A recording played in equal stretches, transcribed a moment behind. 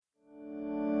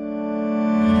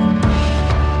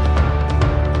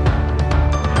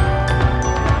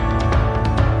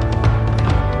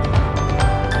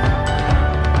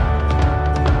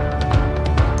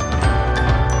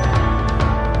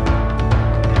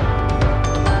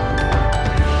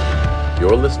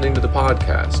You're listening to the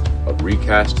podcast of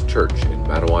Recast Church in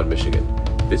Mattawan, Michigan.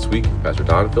 This week, Pastor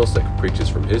Don Filsick preaches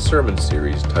from his sermon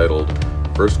series titled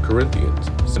 1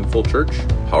 Corinthians, Sinful Church,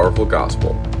 Powerful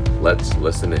Gospel. Let's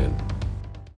listen in.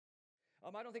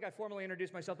 I don't think I formally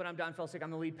introduced myself, but I'm Don Filsick. I'm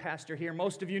the lead pastor here.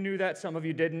 Most of you knew that, some of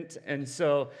you didn't, and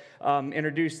so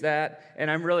introduced that.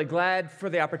 And I'm really glad for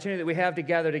the opportunity that we have to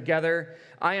gather together.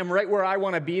 I am right where I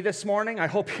want to be this morning. I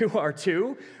hope you are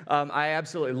too. I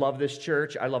absolutely love this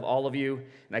church. I love all of you,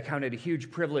 and I count it a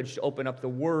huge privilege to open up the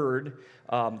Word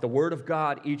of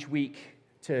God each week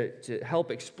to help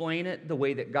explain it the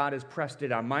way that God has pressed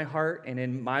it on my heart and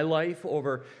in my life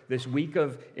over this week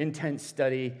of intense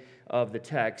study of the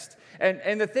text.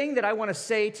 And the thing that I want to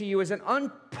say to you is an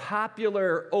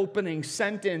unpopular opening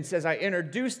sentence as I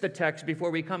introduce the text before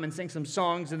we come and sing some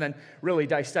songs and then really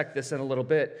dissect this in a little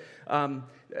bit.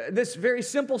 This very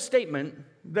simple statement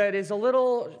that is a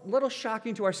little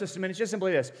shocking to our system, and it's just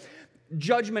simply this: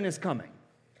 judgment is coming.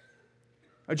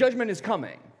 A judgment is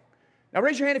coming. Now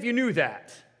raise your hand if you knew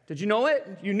that. Did you know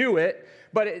it? You knew it.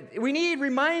 But we need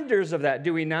reminders of that,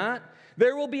 do we not?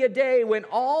 There will be a day when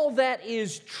all that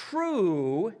is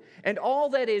true and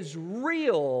all that is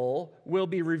real will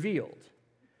be revealed.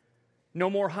 No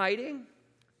more hiding,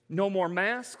 no more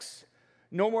masks,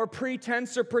 no more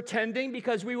pretense or pretending,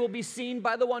 because we will be seen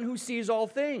by the one who sees all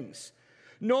things.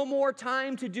 No more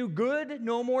time to do good,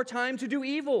 no more time to do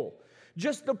evil.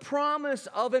 Just the promise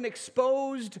of an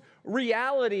exposed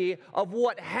reality of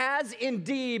what has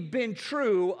indeed been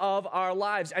true of our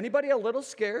lives. Anybody a little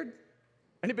scared?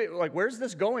 Anybody like, where's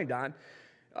this going, Don?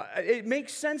 It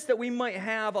makes sense that we might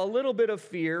have a little bit of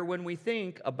fear when we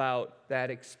think about that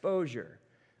exposure.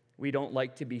 We don't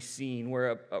like to be seen.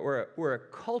 We're a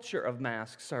culture of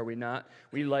masks, are we not?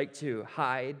 We like to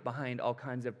hide behind all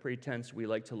kinds of pretense. We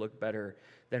like to look better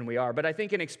than we are. But I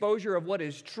think an exposure of what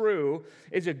is true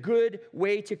is a good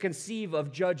way to conceive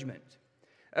of judgment.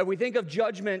 We think of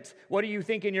judgment, what do you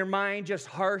think in your mind? Just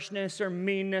harshness or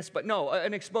meanness? But no,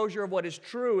 an exposure of what is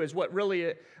true is what really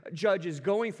a judge is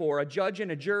going for. A judge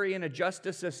and a jury and a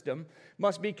justice system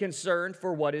must be concerned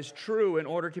for what is true in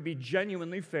order to be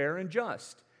genuinely fair and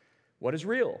just. What is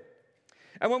real?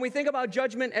 And when we think about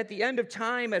judgment at the end of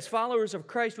time as followers of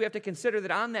Christ, we have to consider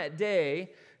that on that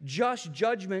day, just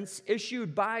judgments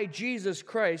issued by Jesus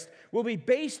Christ will be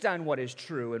based on what is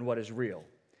true and what is real.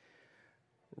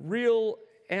 Real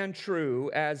and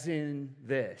true as in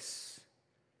this: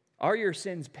 are your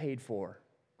sins paid for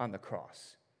on the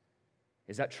cross?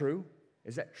 Is that true?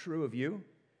 Is that true of you?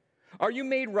 Are you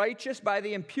made righteous by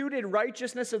the imputed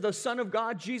righteousness of the Son of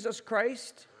God, Jesus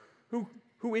Christ,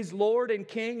 who is Lord and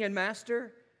King and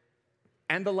Master,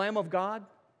 and the Lamb of God,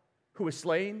 who was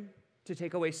slain to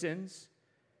take away sins?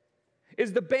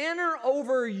 Is the banner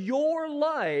over your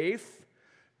life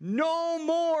no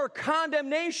more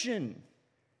condemnation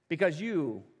because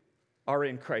you are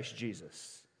in Christ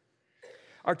Jesus?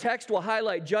 Our text will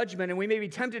highlight judgment, and we may be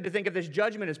tempted to think of this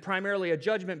judgment as primarily a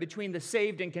judgment between the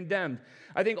saved and condemned.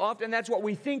 I think often that's what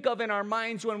we think of in our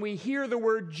minds when we hear the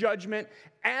word judgment.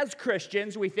 As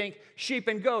Christians, we think sheep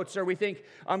and goats, or we think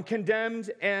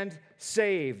condemned and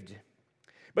saved.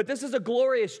 But this is a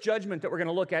glorious judgment that we're going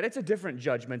to look at. It's a different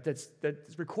judgment that's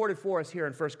recorded for us here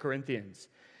in 1 Corinthians.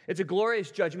 It's a glorious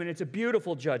judgment. It's a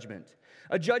beautiful judgment.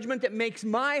 A judgment that makes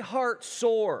my heart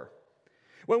soar.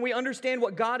 When we understand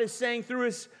what God is saying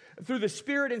through the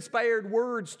Spirit-inspired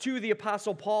words to the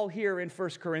Apostle Paul here in 1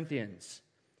 Corinthians.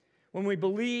 When we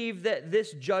believe that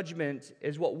this judgment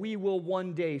is what we will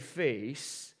one day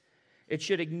face, it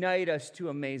should ignite us to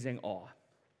amazing awe.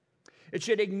 It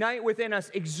should ignite within us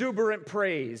exuberant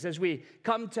praise as we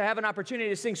come to have an opportunity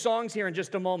to sing songs here in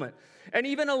just a moment. And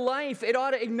even it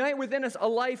ought to ignite within us a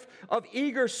life of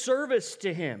eager service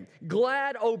to Him,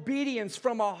 glad obedience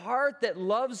from a heart that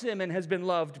loves Him and has been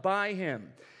loved by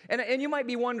Him. And you might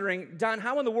be wondering, Don,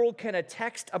 how in the world can a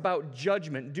text about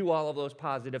judgment do all of those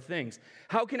positive things?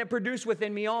 How can it produce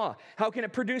within me awe? How can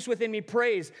it produce within me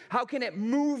praise? How can it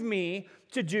move me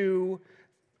to do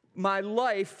my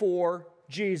life for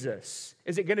Jesus?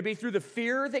 Is it going to be through the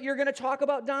fear that you're going to talk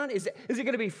about, Don? Is it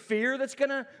going to be fear that's going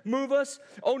to move us?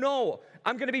 Oh no,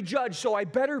 I'm going to be judged, so I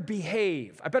better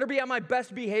behave. I better be on my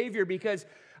best behavior because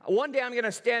one day I'm going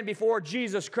to stand before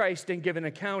Jesus Christ and give an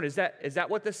account. Is that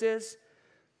what this is?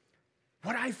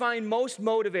 What I find most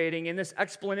motivating in this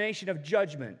explanation of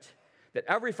judgment that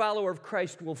every follower of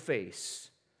Christ will face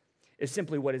is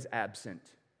simply what is absent.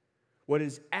 What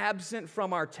is absent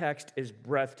from our text is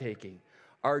breathtaking.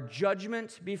 Our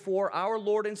judgment before our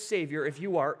Lord and Savior, if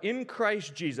you are in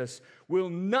Christ Jesus, will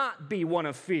not be one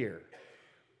of fear,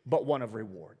 but one of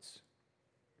rewards.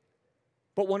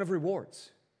 But one of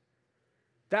rewards.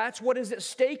 That's what is at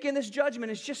stake in this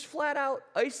judgment. It's just flat out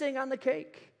icing on the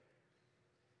cake.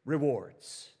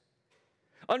 Rewards.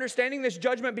 Understanding this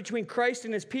judgment between Christ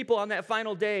and his people on that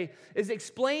final day is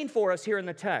explained for us here in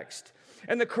the text.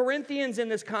 And the Corinthians in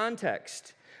this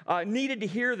context needed to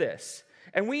hear this.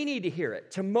 And we need to hear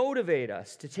it to motivate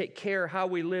us to take care how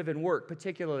we live and work,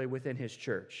 particularly within his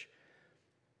church.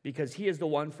 Because he is the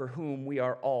one for whom we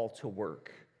are all to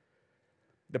work.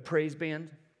 The praise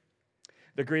band,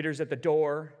 the greeters at the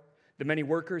door, the many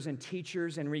workers and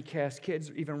teachers and recast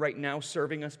kids, even right now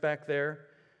serving us back there,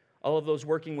 all of those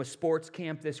working with sports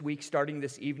camp this week, starting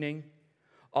this evening,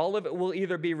 all of it will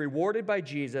either be rewarded by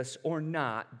Jesus or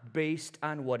not, based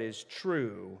on what is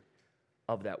true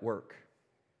of that work.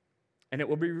 And it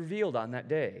will be revealed on that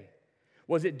day.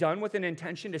 Was it done with an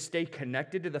intention to stay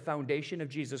connected to the foundation of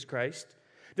Jesus Christ?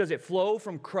 Does it flow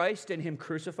from Christ and him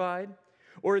crucified?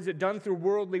 Or is it done through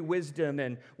worldly wisdom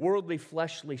and worldly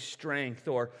fleshly strength,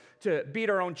 or to beat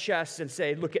our own chests and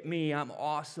say, look at me, I'm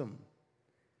awesome?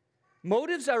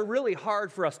 Motives are really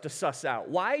hard for us to suss out.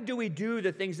 Why do we do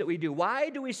the things that we do? Why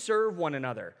do we serve one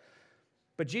another?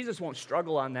 But Jesus won't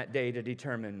struggle on that day to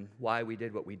determine why we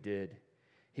did what we did.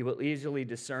 He will easily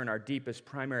discern our deepest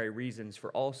primary reasons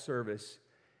for all service,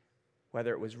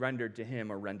 whether it was rendered to him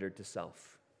or rendered to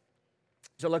self.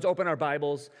 So let's open our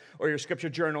Bibles or your scripture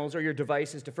journals or your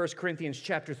devices to 1 Corinthians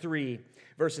chapter 3,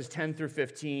 verses 10 through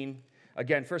 15.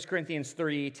 Again, 1 Corinthians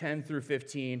 3, 10 through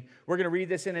 15. We're going to read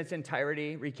this in its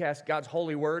entirety, recast God's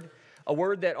holy word, a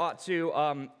word that ought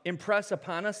to impress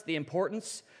upon us the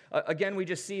importance. Again, we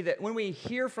just see that when we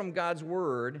hear from God's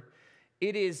word,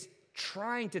 it is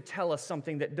trying to tell us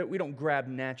something that we don't grab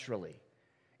naturally.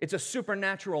 It's a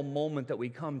supernatural moment that we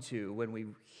come to when we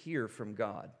hear from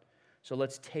God. So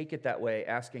let's take it that way,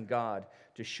 asking God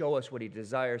to show us what he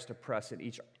desires to press in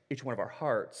each one of our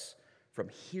hearts from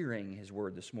hearing his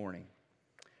word this morning.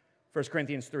 1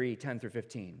 Corinthians 3, 10 through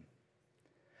 15.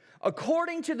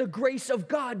 According to the grace of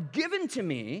God given to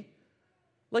me,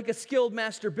 like a skilled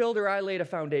master builder, I laid a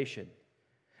foundation,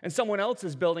 and someone else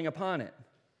is building upon it.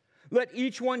 Let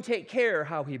each one take care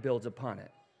how he builds upon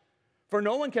it. For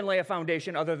no one can lay a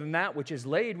foundation other than that which is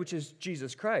laid, which is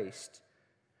Jesus Christ.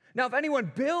 Now, if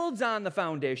anyone builds on the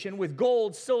foundation with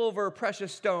gold, silver,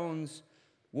 precious stones,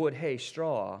 wood, hay,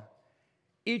 straw,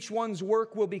 each one's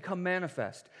work will become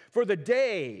manifest, for the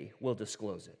day will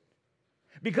disclose it.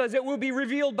 Because it will be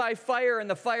revealed by fire, and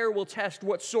the fire will test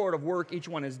what sort of work each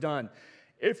one has done.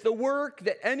 If the work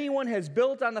that anyone has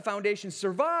built on the foundation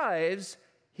survives,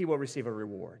 he will receive a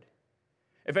reward.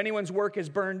 If anyone's work is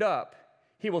burned up,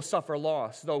 he will suffer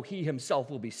loss, though he himself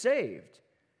will be saved,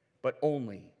 but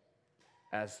only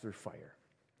as through fire.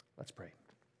 Let's pray.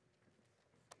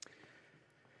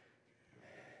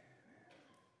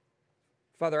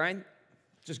 Father, I'm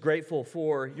just grateful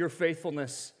for your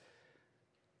faithfulness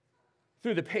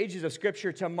through the pages of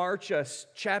Scripture to march us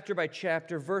chapter by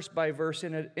chapter, verse by verse,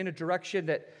 in a direction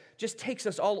that just takes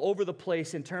us all over the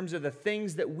place in terms of the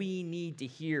things that we need to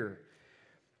hear.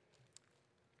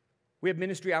 We have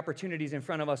ministry opportunities in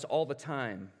front of us all the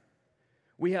time.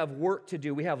 We have work to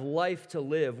do. We have life to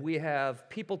live. We have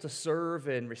people to serve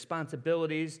and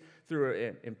responsibilities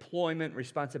through employment,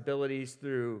 responsibilities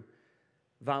through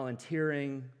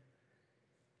volunteering.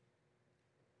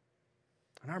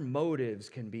 And our motives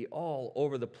can be all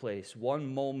over the place.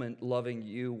 One moment loving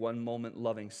you, one moment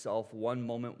loving self, one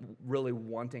moment really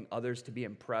wanting others to be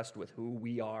impressed with who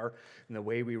we are and the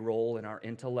way we roll and our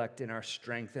intellect and our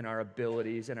strength and our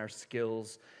abilities and our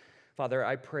skills. Father,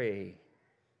 I pray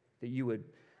that you would,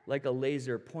 like a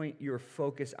laser, point your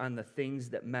focus on the things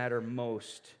that matter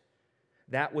most,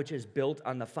 that which is built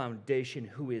on the foundation,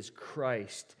 who is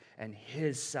Christ and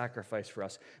his sacrifice for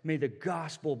us. May the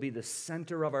gospel be the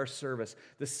center of our service,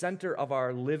 the center of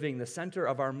our living, the center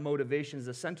of our motivations,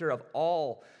 the center of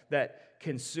all that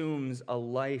consumes a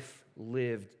life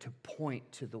lived to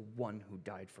point to the one who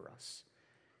died for us.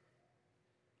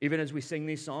 Even as we sing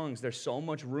these songs, there's so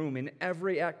much room in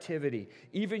every activity,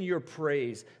 even your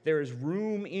praise. There is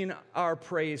room in our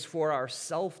praise for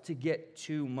ourselves to get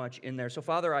too much in there. So,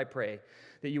 Father, I pray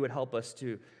that you would help us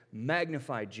to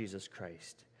magnify Jesus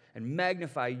Christ and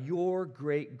magnify your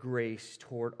great grace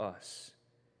toward us,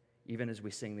 even as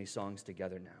we sing these songs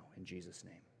together now. In Jesus'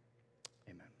 name,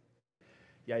 amen.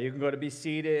 Yeah, you can go to be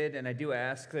seated, and I do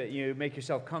ask that you make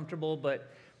yourself comfortable,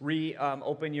 but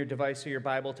open your device or your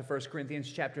Bible to 1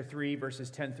 Corinthians chapter 3, verses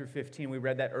 10 through 15. We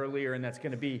read that earlier, and that's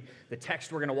going to be the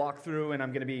text we're going to walk through, and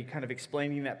I'm going to be kind of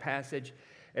explaining that passage.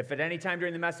 If at any time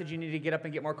during the message you need to get up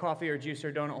and get more coffee or juice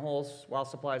or donut holes while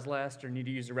supplies last, or need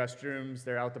to use the restrooms,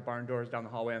 they're out the barn doors down the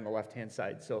hallway on the left-hand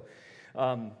side. So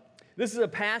This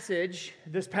passage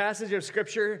of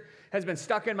Scripture has been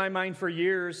stuck in my mind for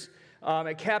years.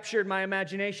 It captured my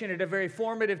imagination at a very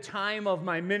formative time of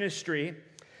my ministry.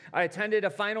 I attended a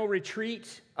final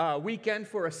retreat weekend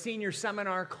for a senior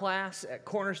seminar class at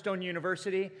Cornerstone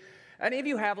University. Any of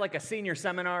you have like a senior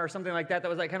seminar or something like that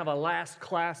was like kind of a last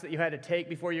class that you had to take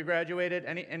before you graduated?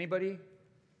 Anybody?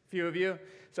 Few of you?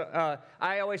 So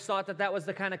I always thought that was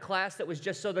the kind of class that was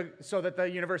just so that the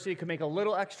university could make a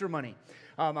little extra money.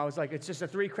 I was like, it's just a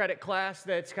 3-credit class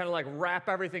that's kind of like wrap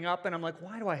everything up, and I'm like,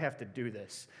 why do I have to do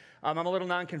this? I'm a little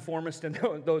nonconformist in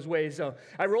those ways. So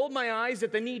I rolled my eyes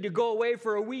at the need to go away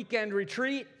for a weekend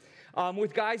retreat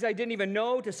with guys I didn't even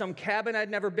know, to some cabin I'd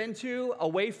never been to,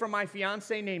 away from my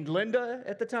fiance named Linda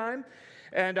at the time.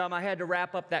 And I had to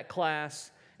wrap up that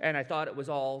class, and I thought it was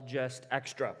all just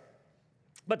extra.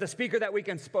 But the speaker that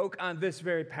weekend spoke on this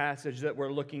very passage that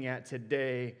we're looking at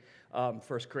today, 1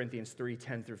 Corinthians 3,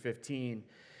 10 through 15.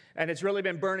 And it's really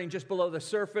been burning just below the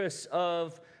surface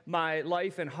of my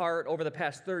life and heart over the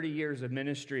past 30 years of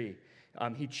ministry.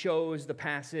 He chose the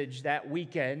passage that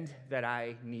weekend that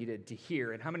I needed to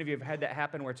hear. And how many of you have had that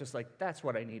happen where it's just like, that's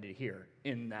what I needed to hear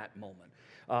in that moment?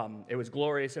 It was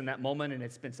glorious in that moment, and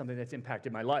it's been something that's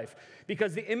impacted my life.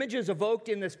 Because the images evoked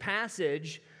in this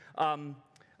passage,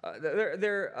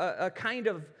 they're a kind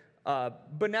of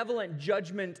benevolent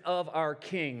judgment of our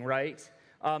King, right?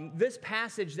 This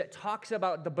passage that talks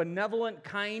about the benevolent,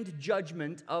 kind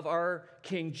judgment of our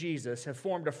King Jesus have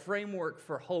formed a framework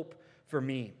for hope for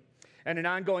me and an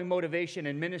ongoing motivation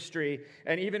in ministry.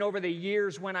 And even over the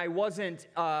years when I wasn't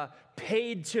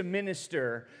paid to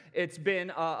minister, it's been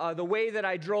the way that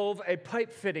I drove a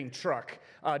pipe fitting truck,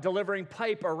 delivering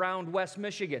pipe around West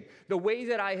Michigan, the way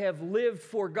that I have lived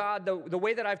for God, the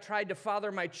way that I've tried to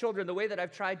father my children, the way that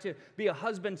I've tried to be a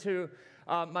husband to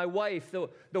my wife,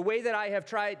 the way that I have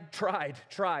tried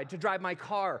to drive my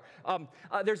car.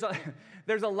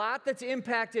 There's a lot that's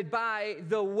impacted by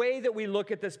the way that we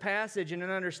look at this passage and an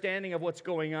understanding of what's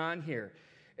going on here.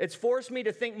 It's forced me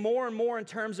to think more and more in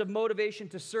terms of motivation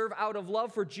to serve out of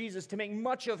love for Jesus, to make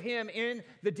much of Him in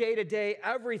the day-to-day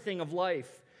everything of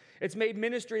life. It's made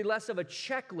ministry less of a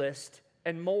checklist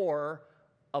and more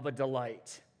of a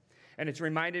delight. And it's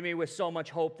reminded me with so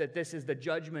much hope that this is the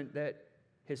judgment that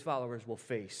His followers will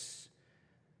face.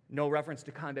 No reference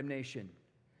to condemnation,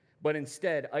 but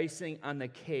instead icing on the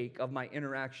cake of my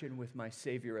interaction with my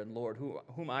Savior and Lord,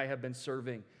 whom I have been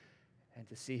serving, and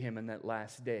to see Him in that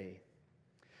last day.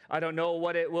 I don't know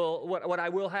what I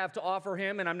will have to offer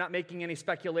Him, and I'm not making any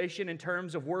speculation in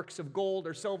terms of works of gold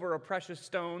or silver or precious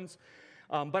stones,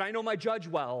 but I know my judge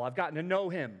well. I've gotten to know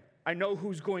Him. I know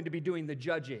who's going to be doing the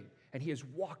judging. And He has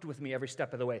walked with me every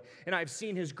step of the way. And I've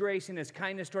seen His grace and His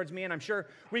kindness towards me. And I'm sure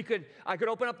I could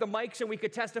open up the mics and we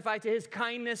could testify to His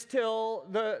kindness till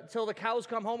the cows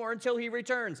come home or until He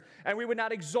returns. And we would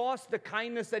not exhaust the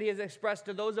kindness that He has expressed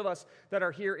to those of us that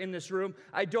are here in this room.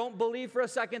 I don't believe for a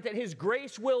second that His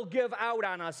grace will give out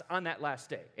on us on that last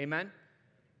day. Amen?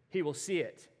 He will see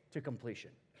it to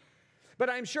completion. But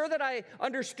I'm sure that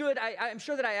I'm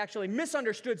sure that I actually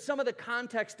misunderstood some of the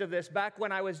context of this back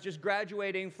when I was just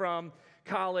graduating from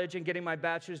college and getting my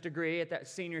bachelor's degree at that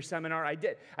senior seminar.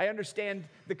 I understand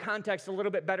the context a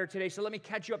little bit better today, so let me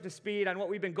catch you up to speed on what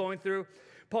we've been going through.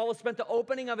 Paul has spent the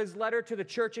opening of his letter to the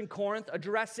church in Corinth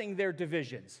addressing their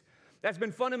divisions. That's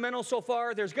been fundamental so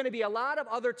far. There's going to be a lot of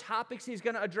other topics he's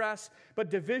going to address,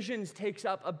 but divisions takes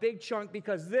up a big chunk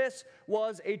because this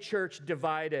was a church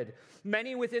divided.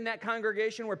 Many within that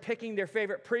congregation were picking their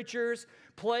favorite preachers,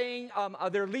 playing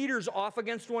their leaders off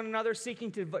against one another,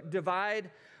 seeking to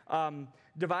divide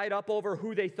up over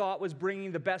who they thought was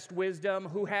bringing the best wisdom,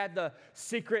 who had the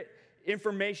secret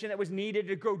information that was needed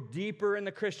to go deeper in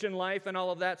the Christian life and all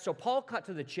of that. So Paul cut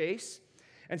to the chase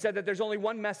and said that there's only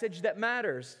one message that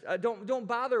matters. Don't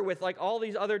bother with like all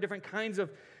these other different kinds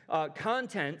of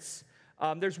contents.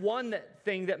 There's one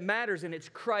thing that matters, and it's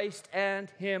Christ and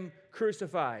Him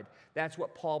crucified. That's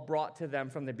what Paul brought to them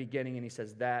from the beginning, and he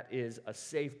says that is a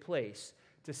safe place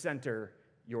to center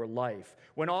your life.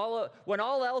 When all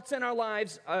else in our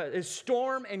lives is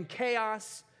storm and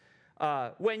chaos,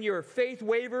 when your faith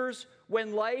wavers,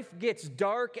 when life gets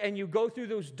dark and you go through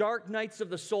those dark nights of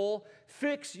the soul,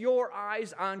 fix your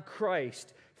eyes on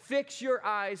Christ. Fix your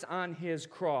eyes on His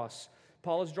cross.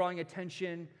 Paul is drawing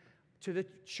attention to the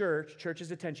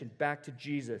church's attention back to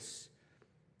Jesus,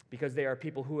 because they are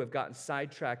people who have gotten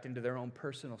sidetracked into their own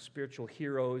personal spiritual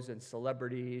heroes and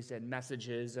celebrities and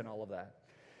messages and all of that.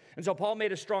 And so Paul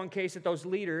made a strong case that those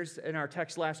leaders in our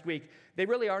text last week, they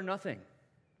really are nothing.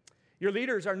 Your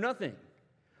leaders are nothing.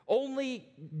 Only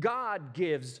God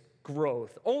gives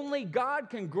growth. Only God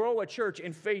can grow a church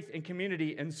in faith and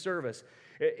community and service.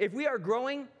 If we are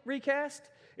growing, Recast,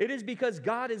 it is because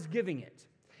God is giving it.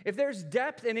 If there's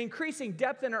depth and increasing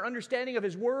depth in our understanding of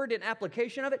His Word and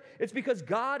application of it, it's because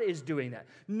God is doing that.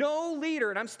 No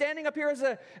leader, and I'm standing up here as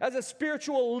a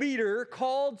spiritual leader,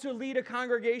 called to lead a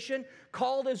congregation,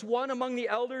 called as one among the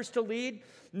elders to lead.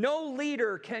 No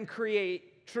leader can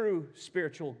create true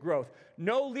spiritual growth.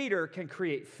 No leader can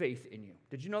create faith in you.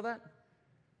 Did you know that?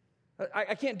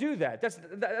 I can't do that.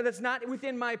 That's not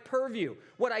within my purview.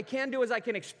 What I can do is I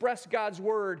can express God's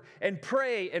word and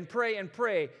pray and pray and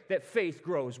pray that faith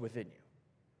grows within you.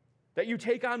 That you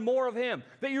take on more of Him.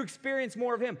 That you experience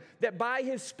more of Him. That by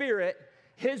His Spirit,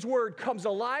 His word comes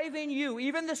alive in you.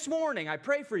 Even this morning, I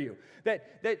pray for you.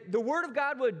 That the word of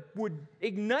God would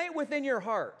ignite within your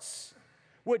hearts.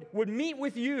 Would meet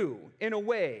with you in a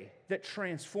way that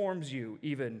transforms you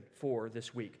even for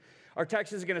this week. Our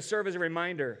text is going to serve as a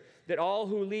reminder that all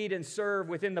who lead and serve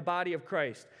within the body of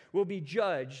Christ will be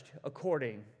judged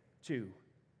according to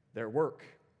their work.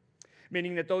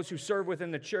 Meaning that those who serve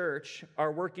within the church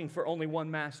are working for only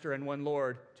one master and one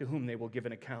Lord to whom they will give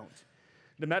an account.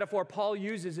 The metaphor Paul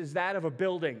uses is that of a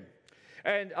building.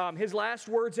 And his last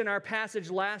words in our passage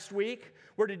last week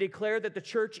were to declare that the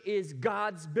church is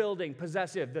God's building,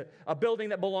 possessive, a building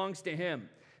that belongs to Him.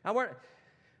 Now,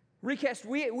 Recast,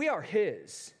 we are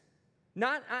His.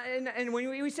 And when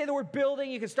we say the word building,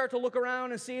 you can start to look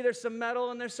around and see there's some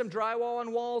metal and there's some drywall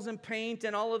and walls and paint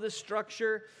and all of this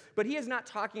structure. But he is not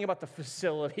talking about the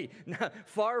facility,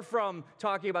 far from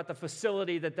talking about the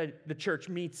facility that the church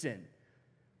meets in.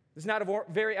 It's not I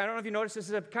don't know if you noticed, this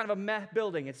is a kind of a meh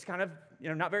building. It's kind of,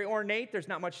 not very ornate. There's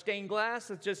not much stained glass.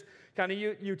 It's just kind of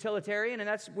utilitarian, and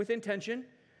that's with intention.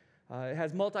 It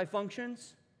has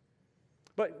multi-functions.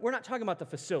 But we're not talking about the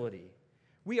facility.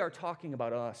 We are talking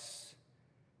about us.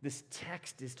 This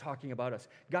text is talking about us.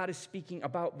 God is speaking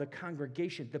about the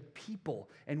congregation, the people,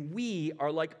 and we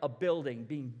are like a building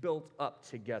being built up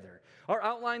together. Our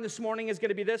outline this morning is going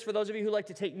to be this, for those of you who like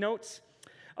to take notes.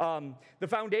 The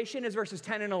foundation is verses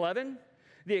 10 and 11.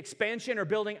 The expansion or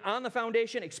building on the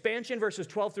foundation, expansion verses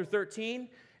 12 through 13.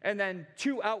 And then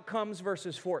 2 outcomes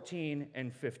verses 14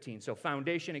 and 15. So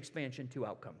foundation, expansion, 2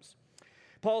 outcomes.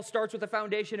 Paul starts with the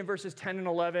foundation in verses 10 and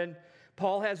 11.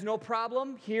 Paul has no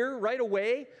problem here right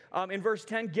away in verse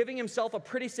 10 giving himself a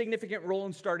pretty significant role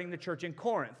in starting the church in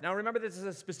Corinth. Now remember, this is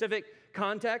a specific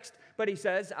context, but he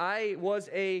says, I was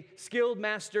a skilled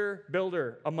master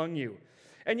builder among you.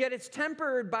 And yet it's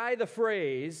tempered by the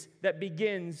phrase that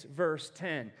begins verse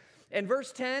 10. And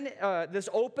verse 10, this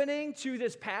opening to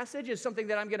this passage is something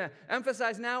that I'm going to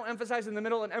emphasize now, emphasize in the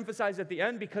middle, and emphasize at the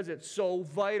end because it's so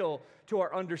vital to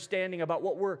our understanding about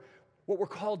what we're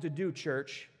called to do,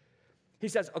 church. He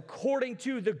says, according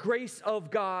to the grace of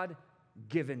God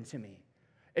given to me.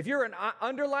 If you're an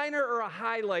underliner or a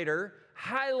highlighter,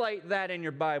 highlight that in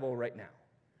your Bible right now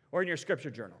or in your scripture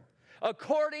journal.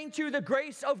 According to the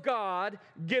grace of God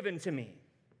given to me.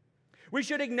 We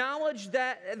should acknowledge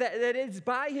that it's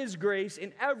by His grace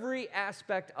in every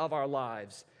aspect of our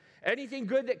lives. Anything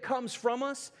good that comes from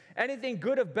us, anything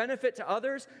good of benefit to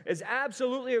others, is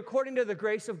absolutely according to the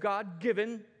grace of God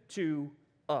given to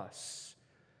us.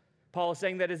 Paul is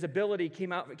saying that his ability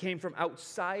came from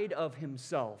outside of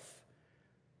himself.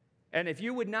 And if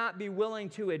you would not be willing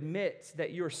to admit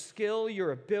that your skill,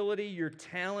 your ability, your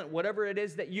talent, whatever it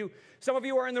is that some of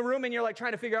you are in the room and you're like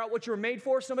trying to figure out what you're made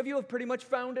for. Some of you have pretty much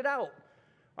found it out.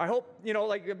 I hope,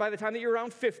 like by the time that you're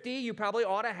around 50, you probably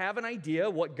ought to have an idea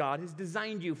what God has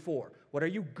designed you for. What are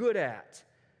you good at?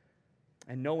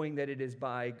 And knowing that it is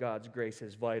by God's grace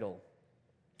is vital.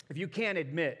 If you can't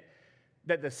admit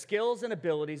that the skills and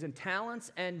abilities and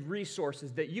talents and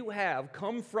resources that you have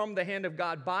come from the hand of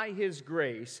God by His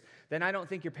grace, then I don't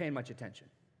think you're paying much attention.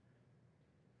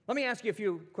 Let me ask you a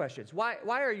few questions. Why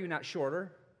are you not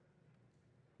shorter?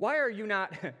 Why are you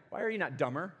not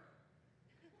dumber?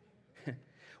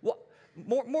 Well,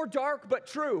 more dark but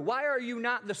true. Why are you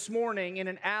not this morning in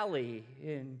an alley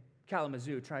in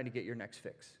Kalamazoo trying to get your next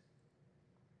fix?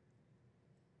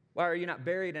 Why are you not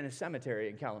buried in a cemetery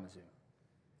in Kalamazoo?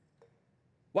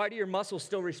 Why do your muscles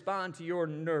still respond to your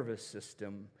nervous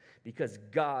system? Because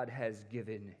God has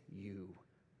given you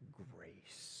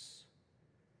grace.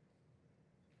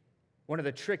 One of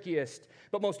the trickiest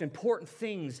but most important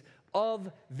things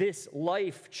of this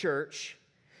life, church,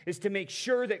 is to make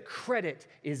sure that credit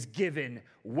is given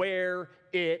where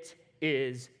it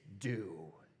is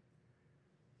due.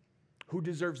 Who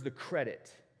deserves the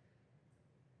credit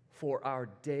for our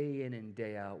day in and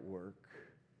day out work?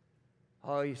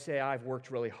 Oh, you say, I've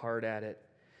worked really hard at it.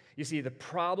 You see, the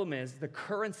problem is the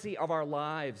currency of our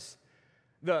lives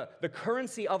The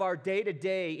currency of our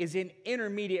day-to-day is in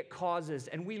intermediate causes,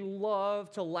 and we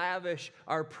love to lavish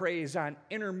our praise on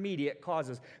intermediate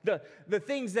causes, the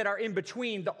things that are in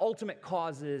between the ultimate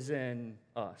causes in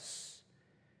us.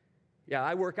 Yeah,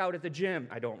 I work out at the gym.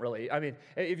 I don't really. I mean,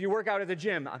 if you work out at the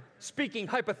gym, speaking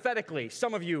hypothetically,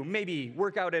 some of you maybe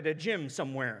work out at a gym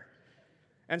somewhere.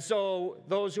 And so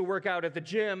those who work out at the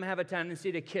gym have a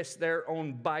tendency to kiss their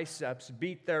own biceps,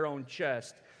 beat their own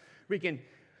chest. We can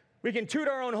toot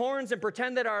our own horns and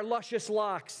pretend that our luscious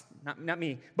locks, not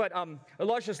me, but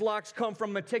luscious locks come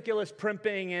from meticulous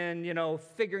primping and,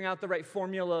 figuring out the right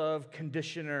formula of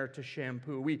conditioner to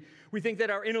shampoo. We think that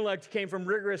our intellect came from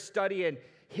rigorous study, and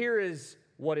here is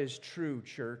what is true,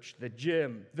 church. The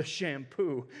gym, the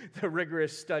shampoo, the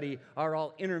rigorous study are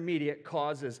all intermediate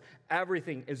causes.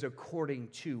 Everything is according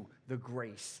to the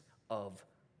grace of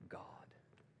God.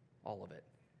 All of it.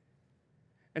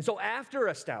 And so after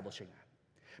establishing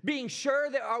that, being sure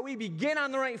that we begin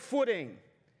on the right footing,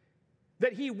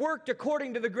 that he worked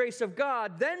according to the grace of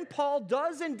God, then Paul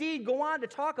does indeed go on to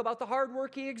talk about the hard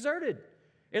work he exerted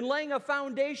in laying a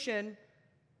foundation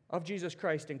of Jesus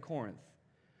Christ in Corinth.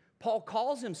 Paul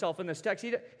calls himself in this text,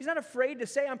 he's not afraid to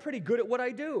say, I'm pretty good at what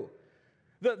I do.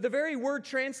 The very word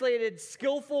translated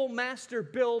skillful master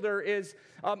builder is,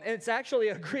 and it's actually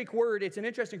a Greek word, it's an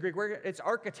interesting Greek word, it's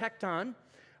architecton.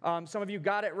 Some of you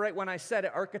got it right when I said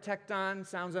it. Architecton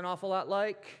sounds an awful lot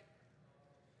like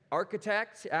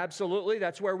architect. Absolutely.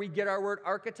 That's where we get our word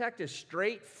architect, is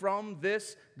straight from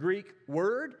this Greek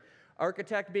word.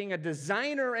 Architect being a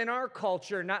designer in our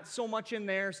culture, not so much in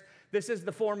theirs. This is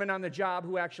the foreman on the job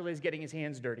who actually is getting his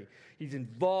hands dirty. He's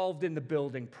involved in the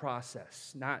building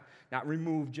process, not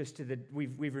removed just to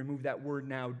we've removed that word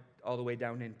now all the way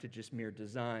down into just mere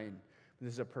design.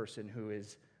 This is a person who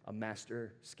is a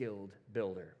master skilled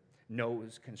builder,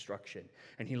 knows construction.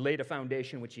 And he laid a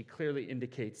foundation which he clearly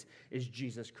indicates is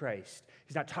Jesus Christ.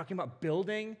 He's not talking about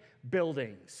building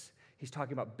buildings. He's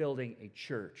talking about building a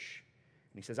church.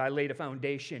 And he says, I laid a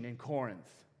foundation in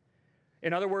Corinth.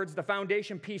 In other words, the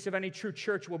foundation piece of any true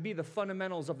church will be the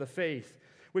fundamentals of the faith,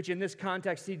 which in this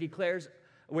context he declares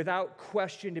without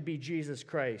question to be Jesus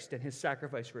Christ and his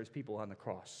sacrifice for his people on the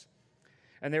cross.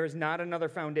 And there is not another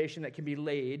foundation that can be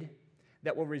laid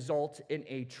that will result in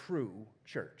a true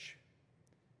church.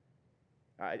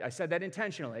 I said that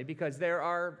intentionally because there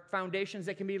are foundations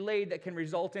that can be laid that can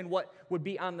result in what would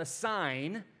be on the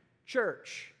sign,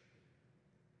 church.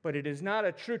 But it is not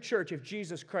a true church if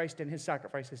Jesus Christ and his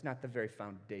sacrifice is not the very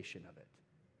foundation of it.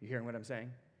 You hearing what I'm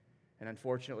saying? And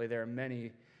unfortunately, there are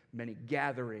many, many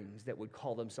gatherings that would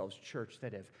call themselves church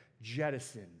that have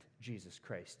jettisoned Jesus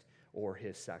Christ or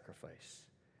his sacrifice.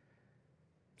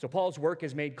 So Paul's work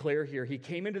is made clear here. He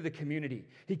came into the community.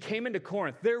 He came into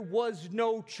Corinth. There was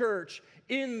no church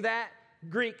in that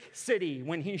Greek city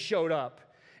when he showed up.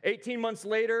 18 months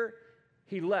later,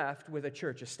 he left with a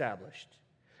church established.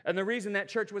 And the reason that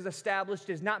church was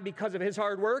established is not because of his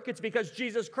hard work. It's because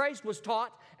Jesus Christ was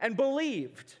taught and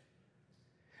believed.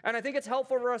 And I think it's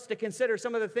helpful for us to consider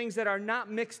some of the things that are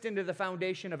not mixed into the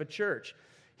foundation of a church.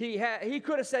 He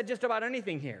could have said just about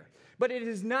anything here, but it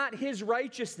is not his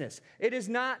righteousness. It is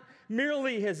not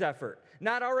merely his effort,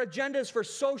 not our agendas for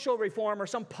social reform or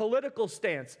some political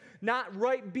stance, not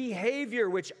right behavior,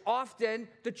 which often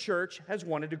the church has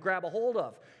wanted to grab a hold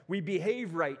of. We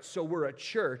behave right, so we're a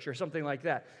church or something like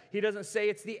that. He doesn't say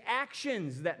it's the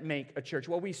actions that make a church.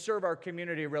 Well, we serve our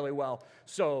community really well,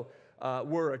 so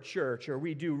we're a church, or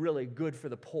we do really good for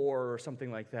the poor or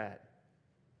something like that.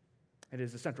 It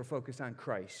is the central focus on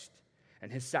Christ and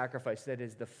his sacrifice that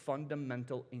is the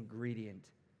fundamental ingredient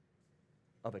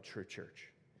of a true church.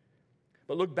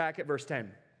 But look back at verse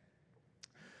 10.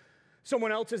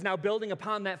 Someone else is now building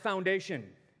upon that foundation.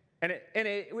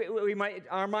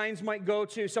 Our minds might go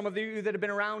to, some of you that have been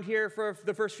around here for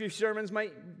the first few sermons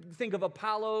might think of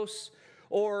Apollos,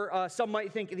 or some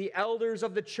might think the elders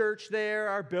of the church there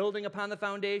are building upon the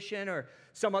foundation, or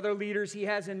some other leaders he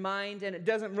has in mind, and it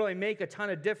doesn't really make a ton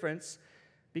of difference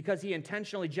because he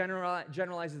intentionally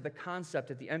generalizes the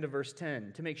concept at the end of verse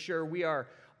 10 to make sure we are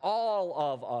all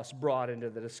of us brought into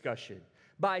the discussion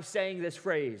by saying this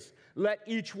phrase, let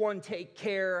each one take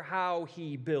care how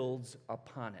he builds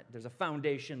upon it. There's a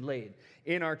foundation laid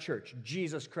in our church,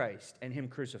 Jesus Christ and him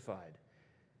crucified.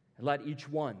 And let each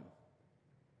one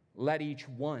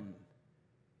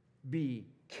be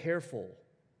careful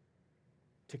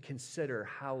to consider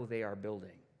how they are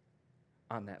building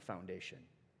on that foundation.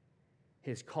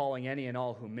 His calling any and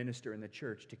all who minister in the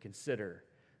church to consider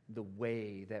the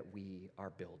way that we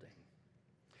are building.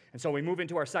 And so we move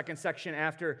into our second section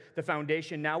after the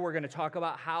foundation. Now we're going to talk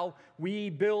about how we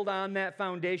build on that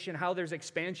foundation, how there's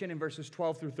expansion in verses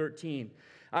 12 through 13.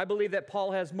 I believe that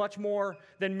Paul has much more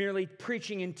than merely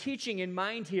preaching and teaching in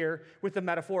mind here with the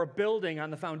metaphor of building on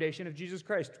the foundation of Jesus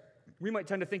Christ. We might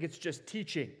tend to think it's just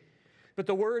teaching. But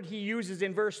the word he uses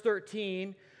in verse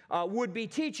 13 would be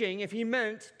teaching if he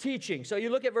meant teaching. So you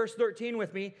look at verse 13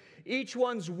 with me. Each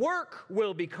one's work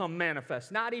will become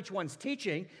manifest. Not each one's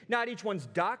teaching, not each one's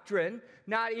doctrine,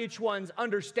 not each one's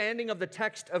understanding of the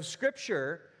text of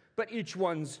Scripture, but each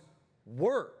one's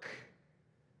work.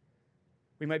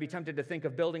 We might be tempted to think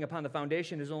of building upon the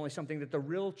foundation as only something that the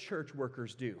real church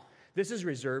workers do. This is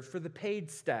reserved for the paid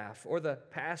staff or the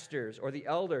pastors or the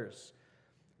elders.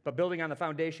 But building on the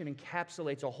foundation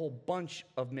encapsulates a whole bunch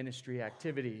of ministry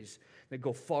activities that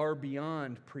go far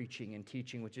beyond preaching and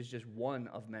teaching, which is just one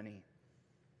of many.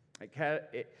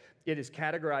 It is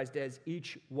categorized as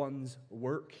each one's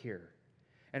work here.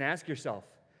 And ask yourself,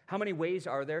 how many ways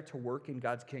are there to work in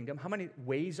God's kingdom? How many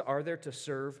ways are there to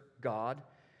serve God?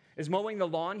 Is mowing the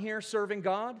lawn here serving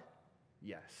God?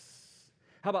 Yes.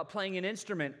 How about playing an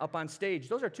instrument up on stage?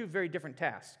 Those are two very different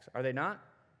tasks, are they not?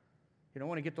 You don't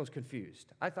want to get those confused.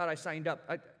 I thought I signed up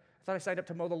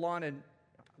to mow the lawn, and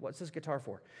what's this guitar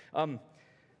for?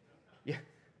 Yeah,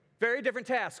 very different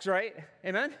tasks, right?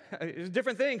 Amen?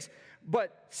 Different things,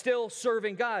 but still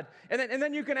serving God. And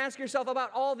then you can ask yourself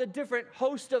about all the different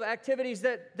host of activities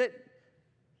that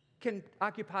can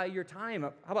occupy your time.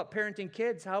 How about parenting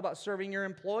kids? How about serving your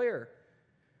employer?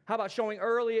 How about showing up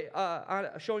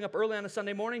early on a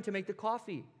Sunday morning to make the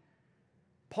coffee?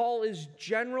 Paul is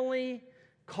generally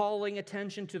calling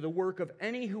attention to the work of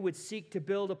any who would seek to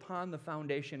build upon the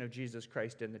foundation of Jesus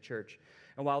Christ in the church.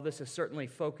 And while this is certainly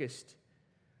focused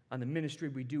on the ministry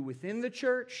we do within the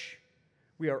church,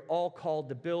 we are all called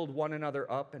to build one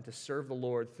another up and to serve the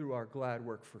Lord through our glad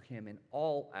work for Him in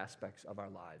all aspects of our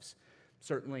lives.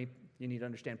 Certainly, you need to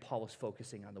understand Paul is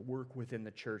focusing on the work within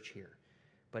the church here.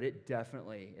 But it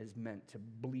definitely is meant to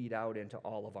bleed out into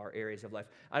all of our areas of life.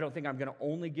 I don't think I'm going to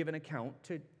only give an account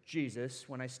to Jesus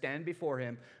when I stand before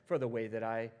Him for the way that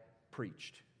I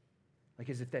preached. Like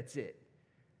as if that's it.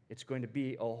 It's going to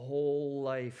be a whole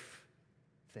life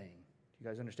thing. Do you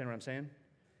guys understand what I'm saying?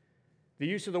 The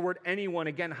use of the word anyone,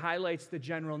 again, highlights the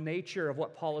general nature of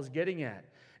what Paul is getting at.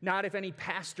 Not if any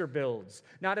pastor builds,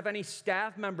 not if any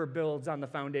staff member builds on the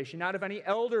foundation, not if any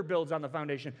elder builds on the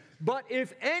foundation, but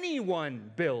if anyone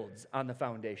builds on the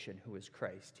foundation, who is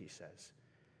Christ, he says.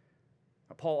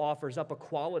 Paul offers up a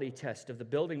quality test of the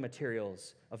building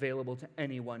materials available to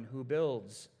anyone who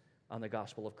builds on the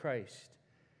gospel of Christ.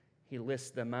 He lists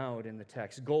them out in the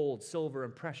text. Gold, silver,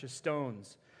 and precious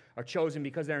stones are chosen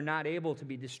because they're not able to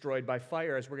be destroyed by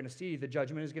fire. As we're going to see, the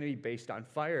judgment is going to be based on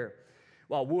fire.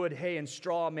 While wood, hay, and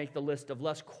straw make the list of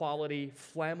less quality,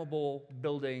 flammable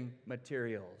building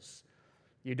materials.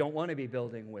 You don't want to be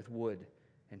building with wood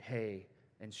and hay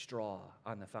and straw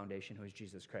on the foundation, who is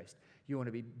Jesus Christ. You want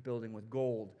to be building with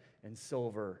gold and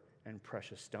silver and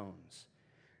precious stones.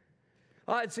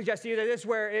 I'd suggest to you that this is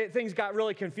where things got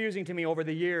really confusing to me over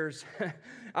the years.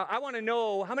 I want to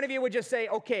know, how many of you would just say,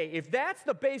 okay, if that's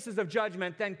the basis of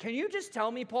judgment, then can you just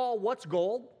tell me, Paul, what's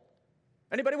gold?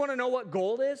 Anybody want to know what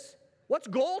gold is? What's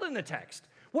gold in the text?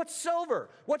 What's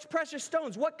silver? What's precious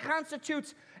stones? What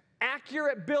constitutes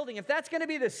accurate building? If that's going to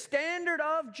be the standard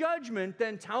of judgment,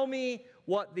 then tell me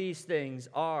what these things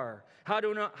are. How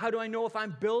do I know if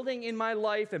I'm building in my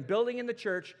life and building in the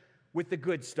church with the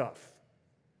good stuff?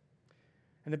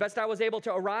 And the best I was able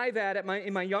to arrive at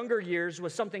in my younger years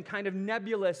was something kind of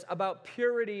nebulous about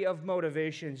purity of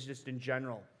motivations just in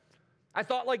general. I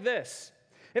thought like this.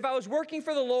 If I was working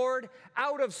for the Lord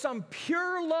out of some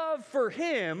pure love for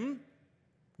Him,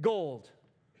 gold.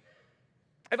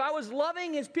 If I was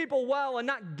loving His people well and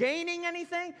not gaining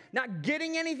anything, not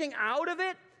getting anything out of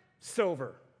it,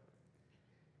 silver.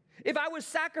 If I was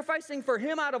sacrificing for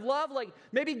Him out of love, like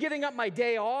maybe giving up my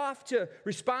day off to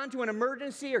respond to an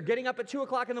emergency, or getting up at 2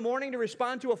 o'clock in the morning to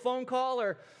respond to a phone call,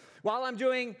 or while I'm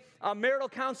doing marital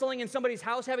counseling in somebody's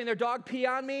house having their dog pee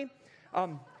on me,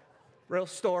 real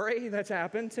story that's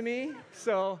happened to me.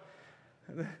 So,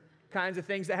 the kinds of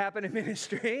things that happen in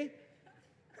ministry.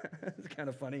 It's kind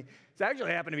of funny. It's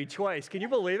actually happened to me twice. Can you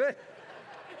believe it?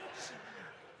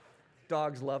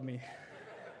 Dogs love me.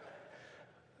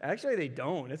 Actually, they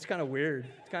don't. It's kind of weird.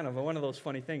 It's kind of one of those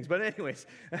funny things. But anyways,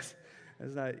 that's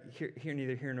not here,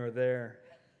 neither here nor there.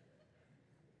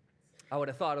 I would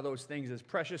have thought of those things as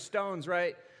precious stones,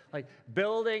 right? Like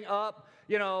building up,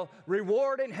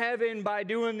 reward in heaven by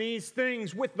doing these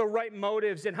things with the right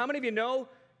motives. And how many of you know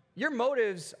your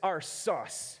motives are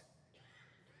sus?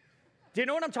 Do you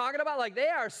know what I'm talking about? Like, they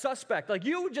are suspect. Like,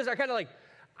 you just are kind of like,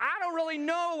 I don't really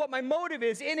know what my motive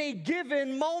is in a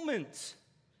given moment.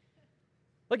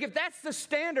 Like, if that's the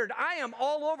standard, I am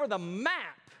all over the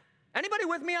map. Anybody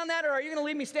with me on that, or are you going to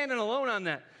leave me standing alone on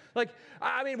that? Like,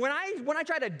 I mean, when I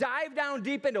try to dive down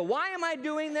deep into why am I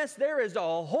doing this, there is a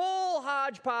whole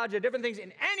hodgepodge of different things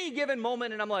in any given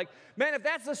moment, and I'm like, man, if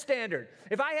that's the standard,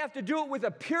 if I have to do it with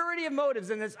a purity of motives,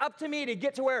 and it's up to me to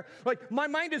get to where, like, my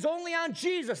mind is only on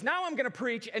Jesus, now I'm going to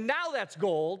preach, and now that's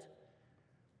gold,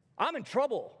 I'm in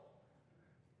trouble.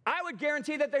 I would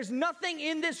guarantee that there's nothing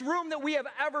in this room that we have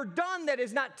ever done that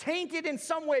is not tainted in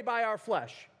some way by our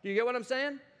flesh. Do you get what I'm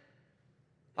saying?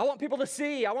 I want people to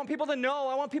see. I want people to know.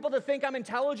 I want people to think I'm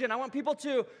intelligent. I want people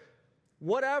to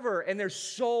whatever. And there's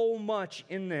so much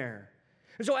in there.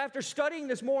 And so after studying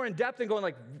this more in depth and going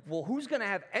like, well, who's going to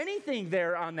have anything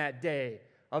there on that day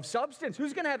of substance?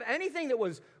 Who's going to have anything that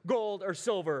was gold or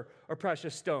silver or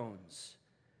precious stones?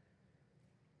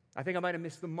 I think I might have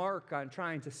missed the mark on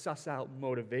trying to suss out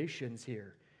motivations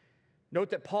here.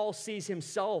 Note that Paul sees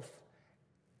himself,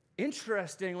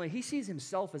 interestingly, he sees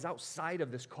himself as outside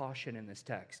of this caution in this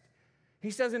text. He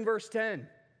says in verse 10,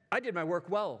 I did my work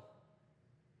well.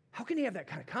 How can he have that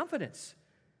kind of confidence?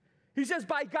 He says,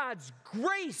 by God's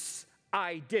grace,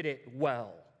 I did it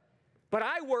well. But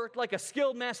I worked like a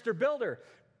skilled master builder.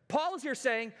 Paul is here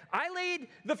saying, I laid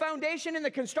the foundation in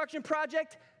the construction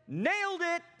project, nailed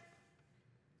it,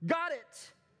 got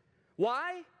it.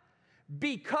 Why?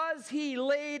 Because he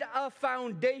laid a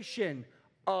foundation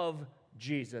of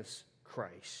Jesus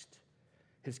Christ.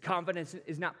 His confidence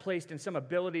is not placed in some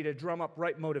ability to drum up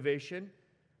right motivation,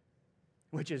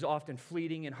 which is often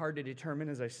fleeting and hard to determine,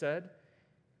 as I said.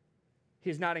 He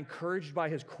is not encouraged by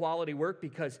his quality work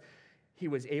because he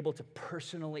was able to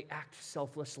personally act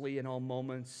selflessly in all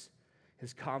moments.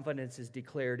 His confidence is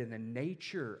declared in the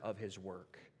nature of his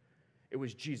work. It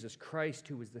was Jesus Christ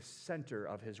who was the center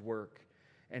of his work,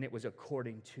 and it was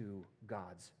according to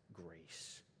God's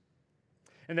grace.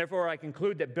 And therefore, I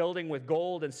conclude that building with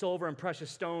gold and silver and precious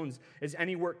stones is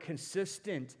any work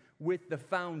consistent with the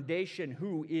foundation,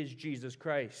 who is Jesus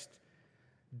Christ.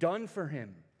 Done for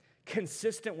him,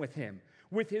 consistent with him,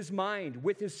 with his mind,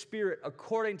 with his spirit,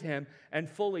 according to him, and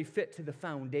fully fit to the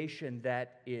foundation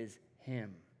that is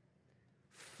him.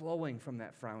 Flowing from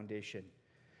that foundation.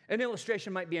 An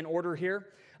illustration might be in order here.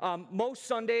 Most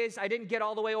Sundays, I didn't get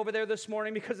all the way over there this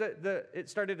morning because it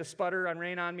started to sputter and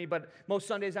rain on me, but most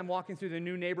Sundays I'm walking through the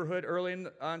new neighborhood early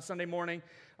on Sunday morning,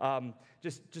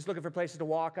 just looking for places to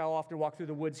walk. I'll often walk through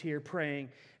the woods here praying.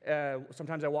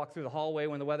 Sometimes I walk through the hallway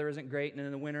when the weather isn't great and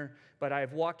in the winter, but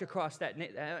I've walked across that.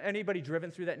 Anybody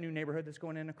driven through that new neighborhood that's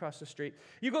going in across the street?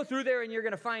 You go through there and you're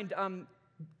going to find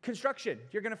construction.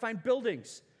 You're going to find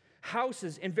buildings,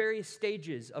 houses in various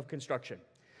stages of construction.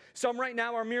 Some right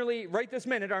now are merely, right this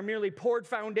minute, are merely poured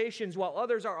foundations, while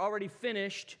others are already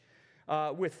finished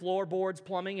with floorboards,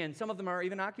 plumbing, and some of them are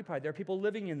even occupied. There are people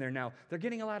living in there now. They're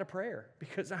getting a lot of prayer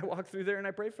because I walk through there and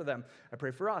I pray for them. I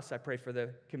pray for us. I pray for the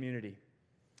community.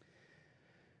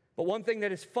 But one thing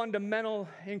that is fundamental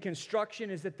in construction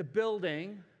is that the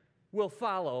building will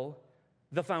follow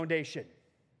the foundation.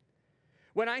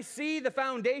 When I see the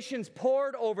foundations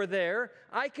poured over there,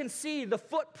 I can see the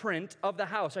footprint of the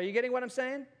house. Are you getting what I'm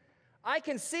saying? I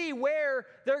can see where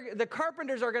the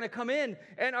carpenters are going to come in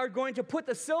and are going to put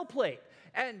the sill plate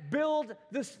and build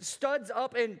the studs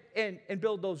up and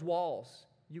build those walls.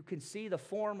 You can see the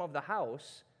form of the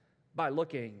house by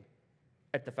looking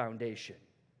at the foundation.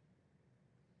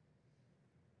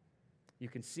 You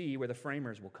can see where the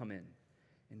framers will come in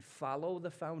and follow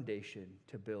the foundation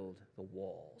to build the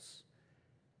walls.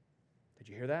 Did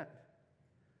you hear that?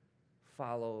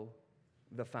 Follow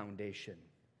the foundation.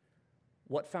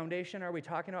 What foundation are we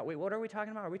talking about? Wait, what are we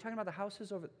talking about? Are we talking about the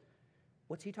houses over?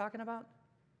 What's he talking about?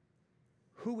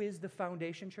 Who is the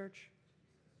foundation, church?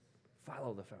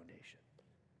 Follow the foundation.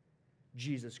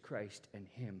 Jesus Christ and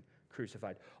him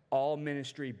crucified. All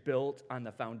ministry built on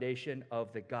the foundation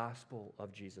of the gospel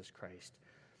of Jesus Christ.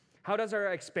 How does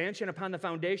our expansion upon the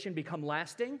foundation become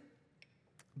lasting?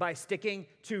 By sticking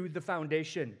to the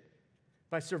foundation.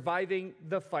 By surviving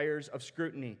the fires of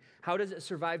scrutiny. How does it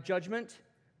survive judgment?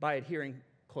 By adhering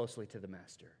closely to the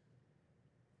master.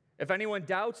 If anyone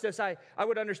doubts this, I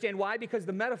would understand why, because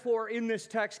the metaphor in this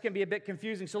text can be a bit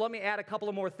confusing. So let me add a couple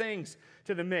of more things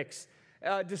to the mix.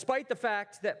 Despite the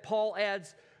fact that Paul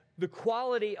adds the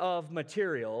quality of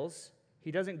materials, he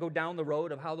doesn't go down the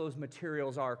road of how those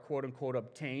materials are, quote unquote,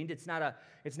 obtained. It's not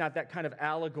that kind of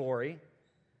allegory.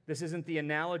 This isn't the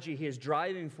analogy he is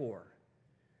driving for.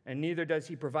 And neither does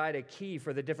he provide a key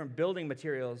for the different building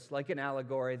materials, like an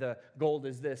allegory. The gold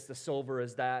is this, the silver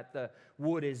is that, the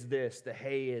wood is this, the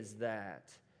hay is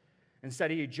that. Instead,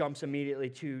 he jumps immediately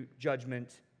to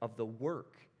judgment of the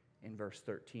work in verse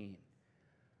 13.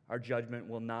 Our judgment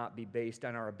will not be based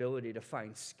on our ability to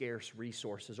find scarce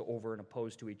resources over and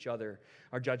opposed to each other.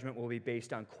 Our judgment will be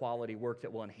based on quality work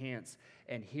that will enhance.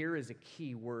 And here is a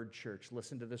key word, church.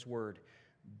 Listen to this word: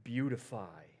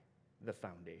 beautify the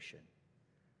foundation.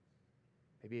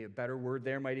 Maybe a better word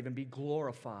there might even be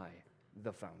glorify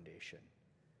the foundation.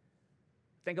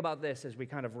 Think about this as we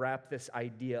kind of wrap this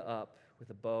idea up with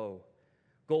a bow.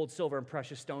 Gold, silver, and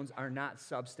precious stones are not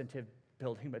substantive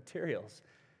building materials.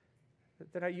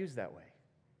 They're not used that way.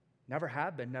 Never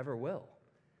have been, never will.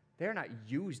 They're not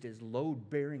used as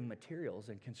load-bearing materials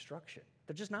in construction.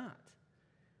 They're just not.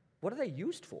 What are they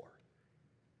used for?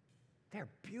 They're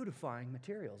beautifying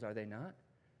materials, are they not?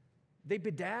 They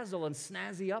bedazzle and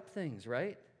snazzy up things,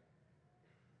 right?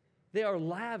 They are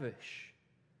lavish.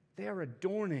 They are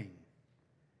adorning.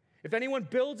 If anyone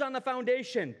builds on the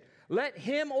foundation, let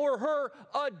him or her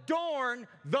adorn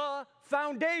the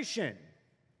foundation.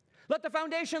 Let the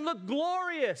foundation look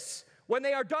glorious when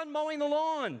they are done mowing the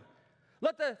lawn.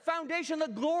 Let the foundation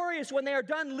look glorious when they are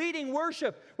done leading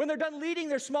worship, when they're done leading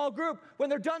their small group, when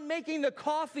they're done making the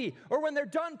coffee, or when they're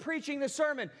done preaching the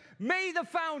sermon. May the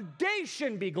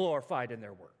foundation be glorified in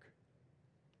their work.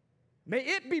 May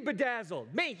it be bedazzled.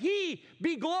 May he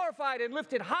be glorified and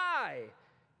lifted high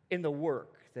in the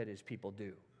work that his people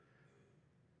do.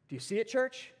 Do you see it,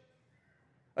 church?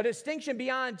 A distinction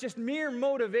beyond just mere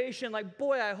motivation, like,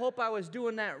 boy, I hope I was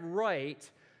doing that right,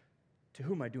 to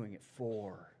who am I doing it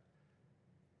for?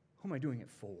 Who am I doing it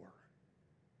for?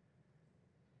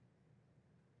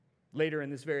 Later in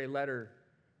this very letter,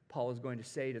 Paul is going to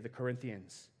say to the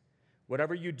Corinthians,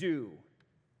 whatever you do,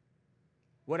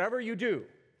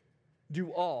 do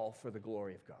all for the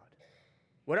glory of God.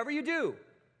 Whatever you do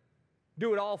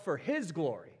it all for his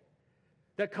glory.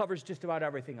 That covers just about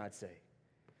everything, I'd say.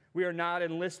 We are not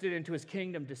enlisted into his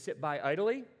kingdom to sit by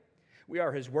idly. We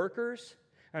are his workers,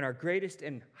 and our greatest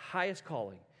and highest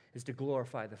calling is to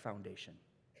glorify the foundation.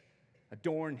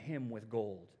 Adorn him with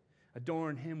gold.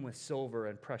 Adorn him with silver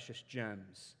and precious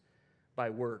gems by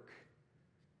work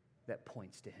that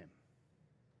points to him.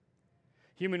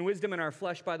 Human wisdom in our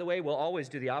flesh, by the way, will always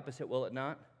do the opposite, will it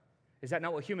not? Is that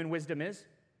not what human wisdom is?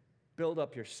 Build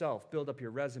up yourself. Build up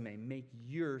your resume. Make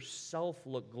yourself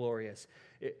look glorious.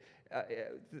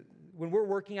 When we're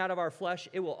working out of our flesh,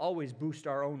 it will always boost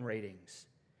our own ratings.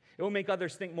 It will make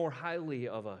others think more highly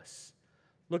of us.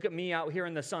 Look at me out here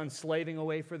in the sun slaving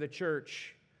away for the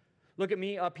church. Look at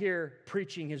me up here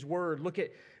preaching his word. Look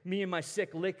at me and my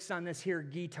sick licks on this here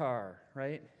guitar,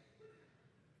 right?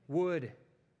 Wood,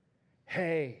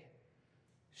 hay,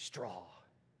 straw.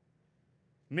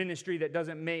 Ministry that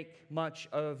doesn't make much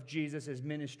of Jesus'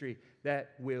 ministry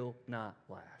that will not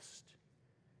last.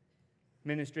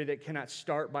 Ministry that cannot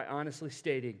start by honestly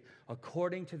stating,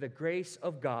 according to the grace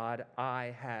of God,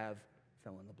 I have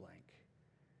fill in the blank.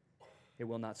 It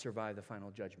will not survive the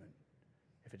final judgment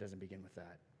if it doesn't begin with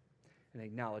that. An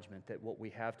acknowledgement that what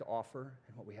we have to offer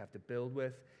and what we have to build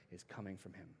with is coming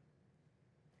from him.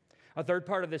 A third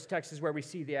part of this text is where we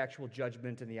see the actual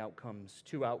judgment and the outcomes,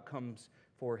 two outcomes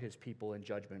for his people in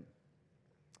judgment.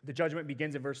 The judgment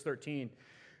begins in verse 13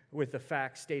 with the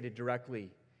fact stated directly.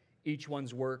 Each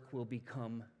one's work will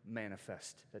become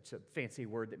manifest. That's a fancy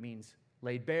word that means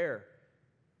laid bare,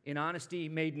 in honesty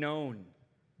made known,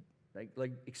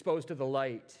 like exposed to the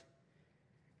light.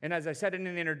 And as I said in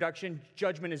the introduction,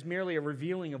 judgment is merely a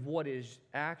revealing of what is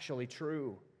actually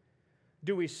true.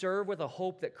 Do we serve with a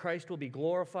hope that Christ will be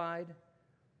glorified,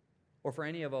 or for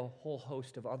any of a whole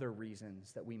host of other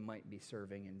reasons that we might be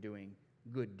serving and doing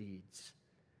good deeds?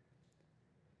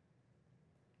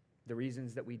 The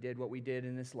reasons that we did what we did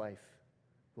in this life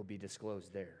will be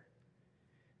disclosed there,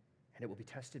 and it will be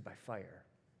tested by fire.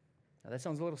 Now that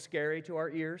sounds a little scary to our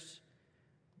ears,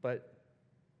 but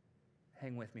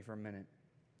hang with me for a minute.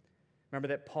 Remember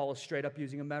that Paul is straight up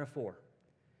using a metaphor.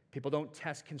 People don't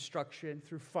test construction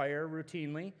through fire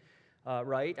routinely,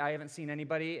 right? I haven't seen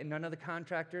anybody, and none of the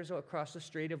contractors across the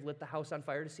street have lit the house on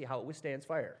fire to see how it withstands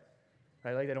fire.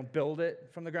 Right? Like they don't build it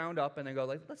from the ground up and then go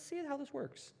like, let's see how this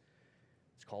works.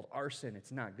 It's called arson.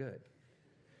 It's not good.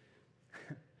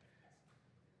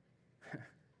 It'd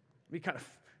be kind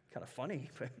of funny,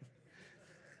 but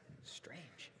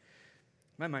strange.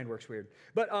 My mind works weird.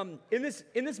 But in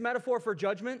this metaphor for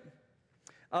judgment,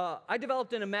 I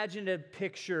developed an imaginative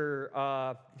picture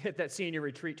at that senior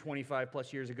retreat 25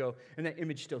 plus years ago, and that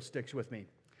image still sticks with me.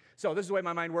 So this is the way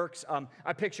my mind works.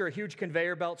 I picture a huge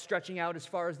conveyor belt stretching out as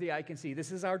far as the eye can see.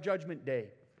 This is our judgment day.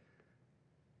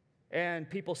 And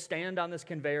people stand on this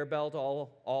conveyor belt,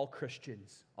 all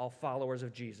Christians, all followers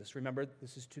of Jesus. Remember,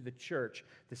 this is to the church.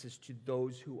 This is to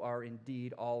those who are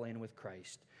indeed all in with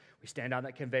Christ. We stand on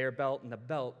that conveyor belt, and the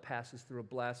belt passes through a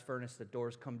blast furnace. The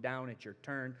doors come down, it's your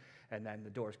turn, and then the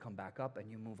doors come back up,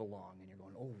 and you move along. And you're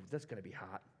going, oh, that's going to be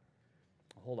hot.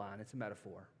 Hold on, it's a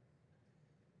metaphor.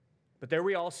 But there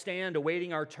we all stand,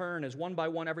 awaiting our turn, as one by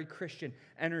one every Christian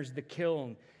enters the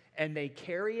kiln. And they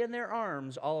carry in their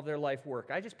arms all of their life work.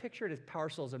 I just picture it as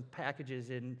parcels and packages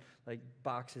in like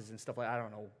boxes and stuff like that. I don't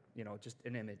know, just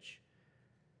an image.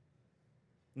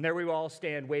 And there we all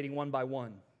stand waiting one by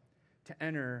one to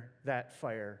enter that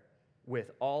fire with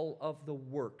all of the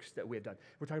works that we have done.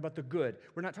 We're talking about the good.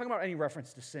 We're not talking about any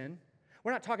reference to sin.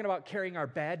 We're not talking about carrying our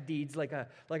bad deeds like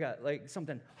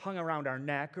something hung around our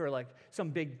neck or like some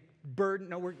big burden.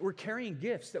 No, we're carrying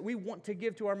gifts that we want to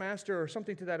give to our master or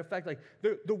something to that effect, like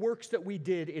the works that we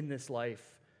did in this life.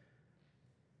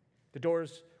 The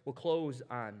doors will close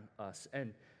on us,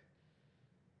 and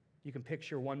you can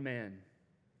picture one man.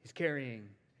 He's carrying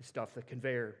his stuff. The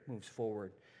conveyor moves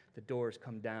forward. The doors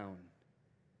come down.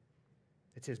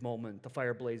 It's his moment. The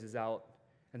fire blazes out,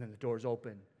 and then the doors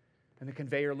open, and the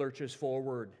conveyor lurches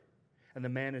forward, and the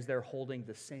man is there holding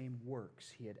the same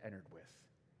works he had entered with.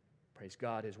 Praise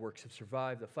God, his works have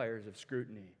survived the fires of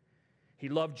scrutiny. He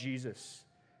loved Jesus,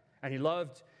 and he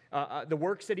loved the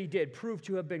works that he did proved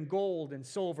to have been gold and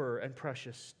silver and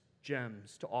precious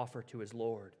gems to offer to his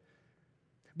Lord.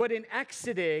 But in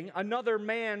exiting, another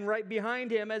man right behind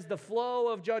him, as the flow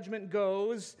of judgment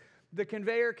goes, the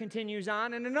conveyor continues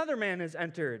on, and another man has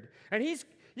entered. And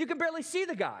you can barely see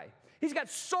the guy. He's got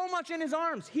so much in his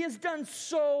arms. He has done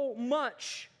so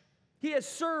much. He has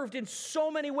served in so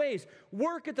many ways.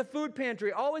 Work at the food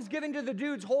pantry, always giving to the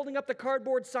dudes holding up the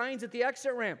cardboard signs at the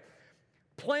exit ramp,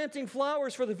 planting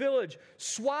flowers for the village,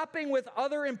 swapping with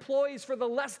other employees for the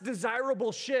less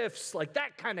desirable shifts, like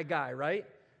that kind of guy, right?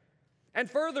 And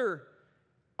further,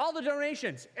 all the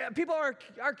donations. People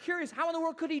are curious, how in the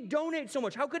world could he donate so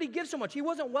much? How could he give so much? He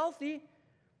wasn't wealthy.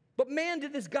 But man,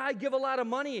 did this guy give a lot of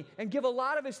money and give a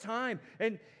lot of his time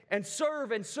and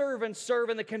serve and serve and serve,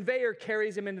 and the conveyor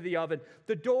carries him into the oven.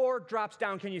 The door drops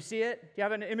down. Can you see it? Do you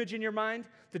have an image in your mind?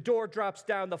 The door drops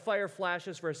down. The fire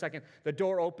flashes for a second. The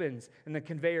door opens, and the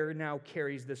conveyor now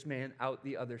carries this man out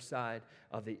the other side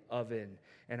of the oven,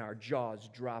 and our jaws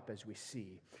drop as we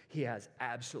see he has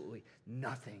absolutely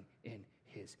nothing in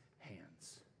his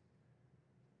hands.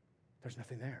 There's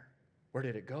nothing there. Where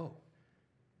did it go?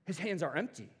 His hands are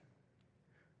empty.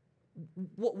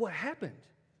 What happened?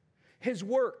 His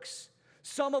works,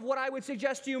 some of what I would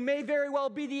suggest to you may very well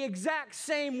be the exact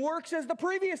same works as the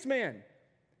previous man,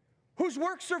 whose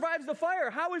work survives the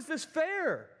fire. How is this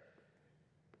fair?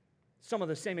 Some of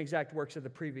the same exact works of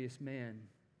the previous man,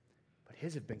 but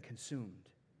his have been consumed.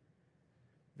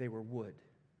 They were wood.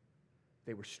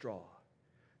 They were straw.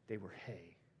 They were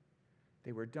hay.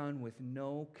 They were done with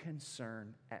no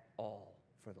concern at all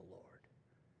for the Lord.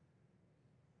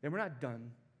 They were not done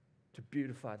to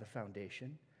beautify the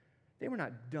foundation. They were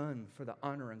not done for the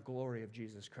honor and glory of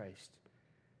Jesus Christ.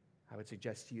 I would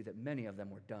suggest to you that many of them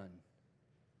were done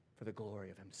for the glory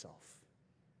of himself.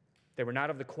 They were not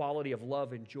of the quality of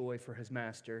love and joy for his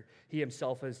master. He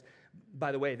himself is,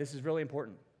 by the way, this is really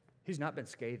important. He's not been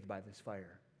scathed by this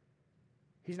fire.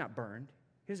 He's not burned.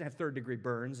 He doesn't have third-degree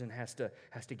burns and has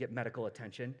to get medical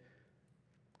attention.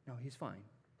 No, he's fine.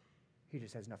 He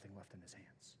just has nothing left in his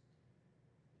hands.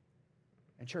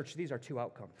 And church, these are two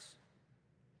outcomes.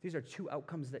 These are two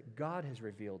outcomes that God has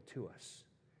revealed to us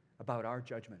about our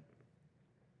judgment.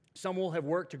 Some will have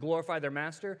worked to glorify their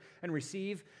master and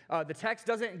receive. The text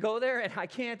doesn't go there, and I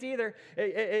can't either.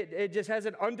 It just has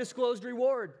an undisclosed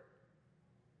reward.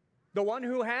 The one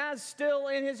who has still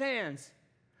in his hands,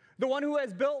 the one who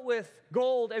has built with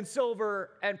gold and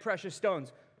silver and precious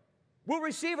stones, will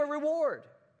receive a reward.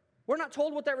 We're not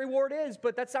told what that reward is,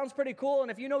 but that sounds pretty cool. And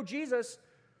if you know Jesus,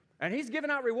 and he's giving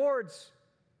out rewards,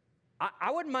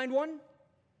 I wouldn't mind one.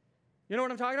 You know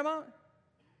what I'm talking about?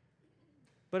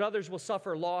 But others will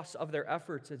suffer loss of their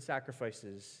efforts and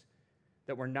sacrifices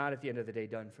that were not at the end of the day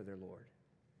done for their Lord.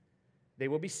 They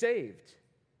will be saved,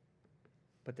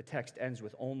 but the text ends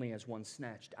with only as one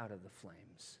snatched out of the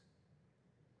flames.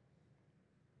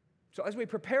 So as we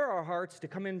prepare our hearts to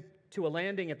come into a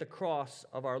landing at the cross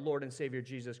of our Lord and Savior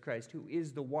Jesus Christ, who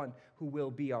is the one who will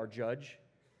be our judge,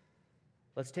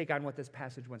 let's take on what this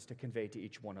passage wants to convey to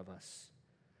each one of us.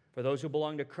 For those who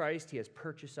belong to Christ, he has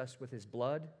purchased us with his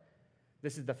blood.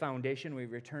 This is the foundation we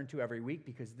return to every week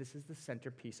because this is the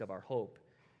centerpiece of our hope.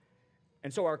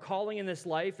 And so our calling in this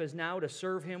life is now to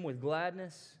serve him with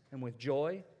gladness and with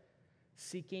joy,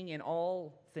 seeking in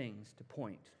all things to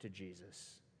point to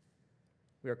Jesus.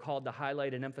 We are called to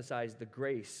highlight and emphasize the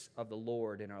grace of the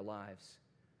Lord in our lives.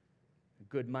 A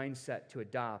good mindset to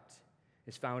adopt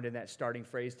is found in that starting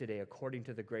phrase today, according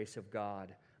to the grace of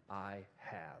God, I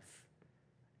have.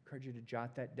 I encourage you to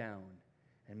jot that down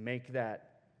and make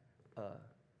that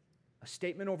a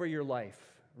statement over your life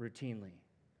routinely.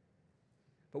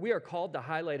 But we are called to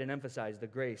highlight and emphasize the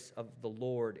grace of the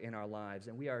Lord in our lives,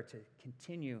 and we are to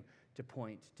continue to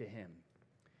point to him.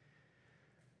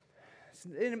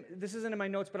 This isn't in my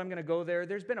notes, but I'm going to go there.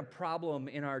 There's been a problem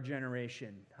in our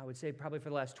generation, I would say probably for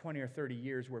the last 20 or 30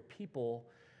 years, where people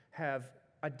have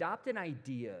adopted an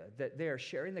idea that they are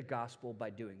sharing the gospel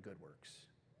by doing good works.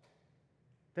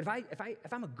 That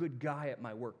if I'm a good guy at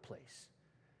my workplace,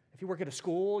 if you work at a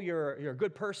school, you're a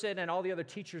good person, and all the other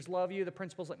teachers love you, the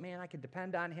principal's like, man, I can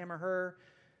depend on him or her.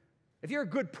 If you're a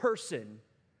good person,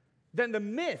 then the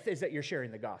myth is that you're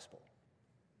sharing the gospel.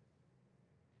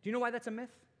 Do you know why that's a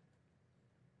myth?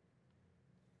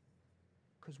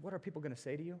 Because what are people going to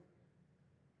say to you?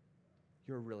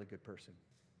 You're a really good person.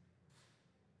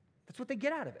 That's what they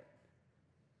get out of it.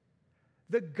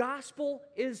 The gospel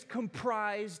is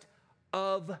comprised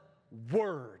of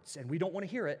words, and we don't want to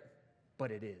hear it,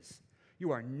 but it is.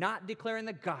 You are not declaring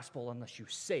the gospel unless you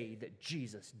say that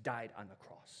Jesus died on the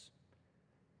cross.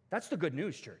 That's the good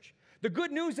news, church. The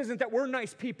good news isn't that we're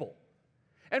nice people.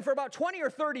 And for about 20 or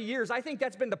 30 years, I think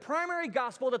that's been the primary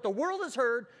gospel that the world has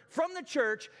heard from the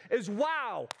church is,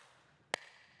 wow,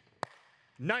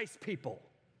 nice people.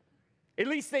 At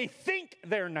least they think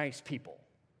they're nice people,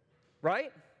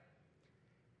 right?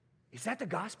 Is that the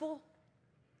gospel?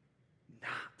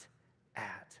 Not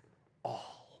at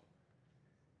all.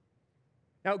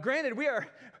 Now, granted,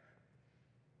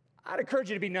 I'd encourage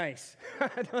you to be nice.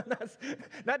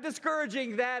 Not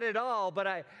discouraging that at all,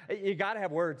 but you got to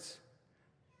have words.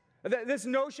 This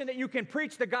notion that you can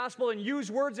preach the gospel and use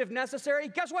words if necessary,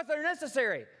 guess what? They're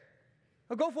necessary.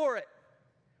 Well, go for it.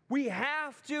 We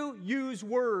have to use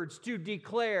words to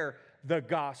declare the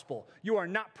gospel. You are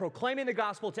not proclaiming the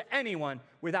gospel to anyone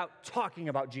without talking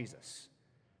about Jesus.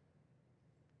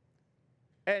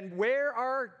 And where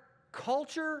our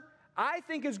culture, I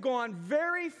think, has gone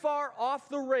very far off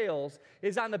the rails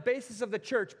is on the basis of the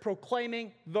church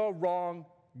proclaiming the wrong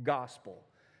gospel.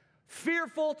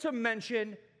 Fearful to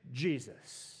mention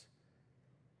Jesus.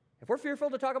 If we're fearful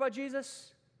to talk about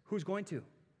Jesus, who's going to?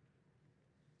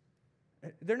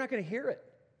 They're not going to hear it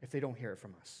if they don't hear it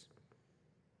from us.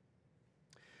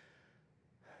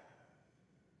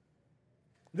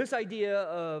 This idea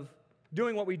of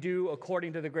doing what we do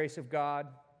according to the grace of God,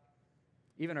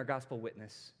 even our gospel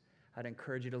witness, I'd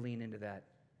encourage you to lean into that.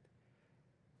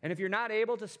 And if you're not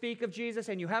able to speak of Jesus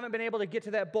and you haven't been able to get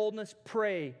to that boldness,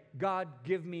 pray, God,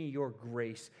 give me your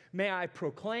grace. May I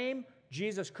proclaim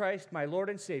Jesus Christ, my Lord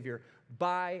and Savior,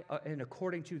 by and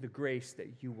according to the grace that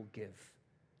you will give.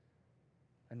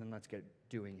 And then let's get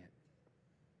doing it.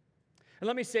 And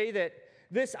let me say that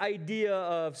this idea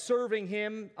of serving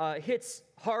him hits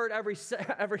hard every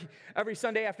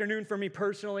Sunday afternoon for me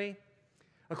personally.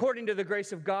 According to the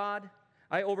grace of God,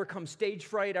 I overcome stage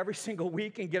fright every single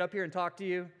week and get up here and talk to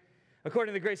you.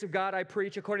 According to the grace of God, I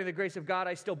preach. According to the grace of God,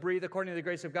 I still breathe. According to the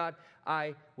grace of God,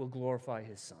 I will glorify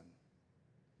his Son.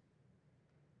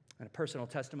 And a personal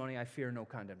testimony, I fear no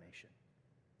condemnation.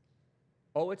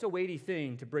 Oh, it's a weighty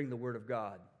thing to bring the word of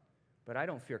God, but I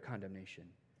don't fear condemnation.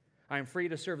 I am free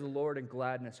to serve the Lord in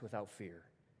gladness without fear.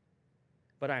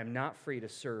 But I am not free to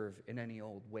serve in any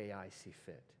old way I see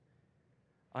fit.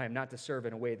 I am not to serve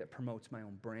in a way that promotes my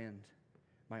own brand,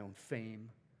 my own fame,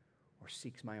 or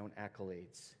seeks my own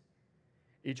accolades.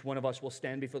 Each one of us will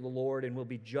stand before the Lord and will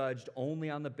be judged only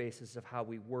on the basis of how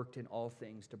we worked in all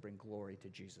things to bring glory to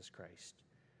Jesus Christ.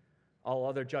 All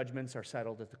other judgments are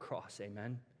settled at the cross,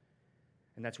 amen?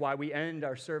 And that's why we end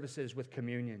our services with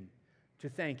communion, to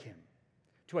thank him,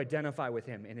 to identify with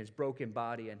him in his broken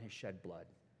body and his shed blood.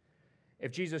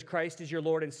 If Jesus Christ is your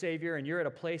Lord and Savior and you're at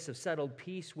a place of settled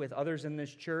peace with others in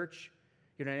this church,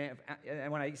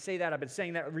 and when I say that, I've been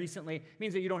saying that recently, it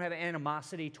means that you don't have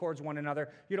animosity towards one another.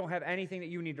 You don't have anything that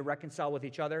you need to reconcile with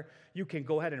each other. You can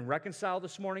go ahead and reconcile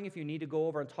this morning if you need to go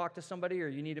over and talk to somebody or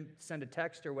you need to send a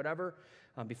text or whatever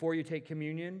before you take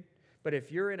communion. But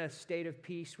if you're in a state of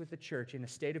peace with the church, in a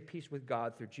state of peace with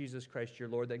God through Jesus Christ your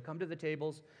Lord, then come to the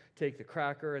tables, take the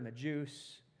cracker and the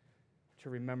juice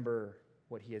to remember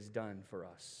what he has done for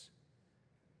us.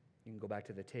 You can go back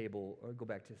to the table, go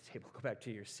back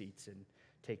to your seats and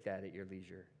take that at your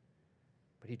leisure.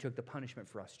 But he took the punishment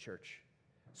for us, church,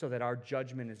 so that our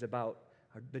judgment is about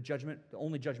The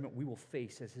only judgment we will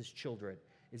face as his children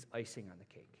is icing on the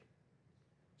cake.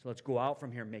 So let's go out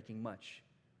from here making much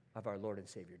of our Lord and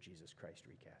Savior Jesus Christ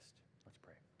recast. Let's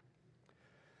pray.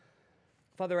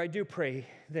 Father, I do pray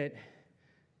that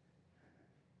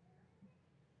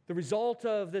the result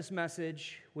of this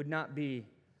message would not be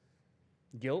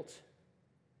guilt,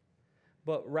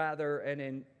 but rather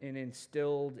an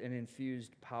instilled and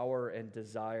infused power and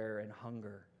desire and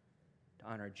hunger to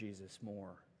honor Jesus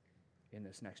more in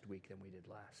this next week than we did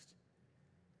last.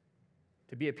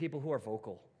 To be a people who are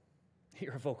vocal.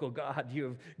 You're a vocal God. You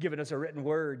have given us a written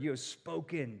word. You have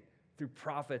spoken through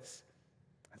prophets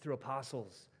and through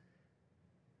apostles.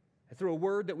 And through a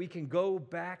word that we can go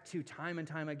back to time and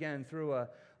time again, through a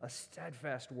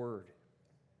steadfast word.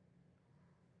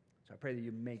 So I pray that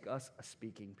you make us a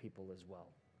speaking people as well.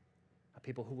 A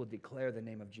people who will declare the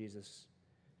name of Jesus,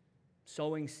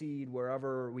 sowing seed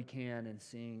wherever we can and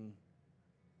seeing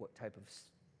what type of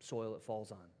soil it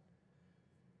falls on.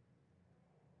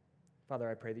 Father,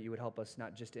 I pray that you would help us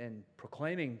not just in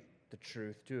proclaiming the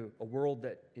truth to a world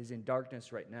that is in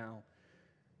darkness right now,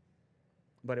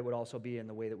 but it would also be in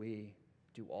the way that we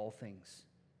do all things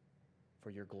for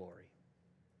your glory.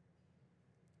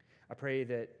 I pray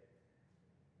that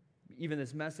even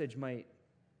this message might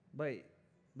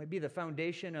be the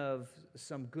foundation of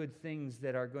some good things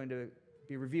that are going to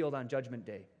be revealed on Judgment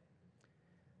Day.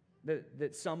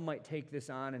 That some might take this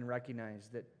on and recognize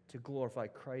that to glorify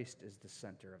Christ is the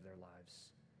center of their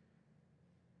lives.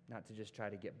 Not to just try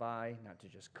to get by, not to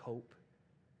just cope,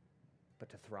 but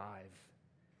to thrive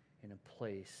in a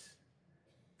place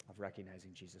of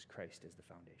recognizing Jesus Christ as the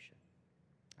foundation.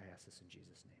 I ask this in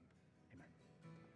Jesus' name.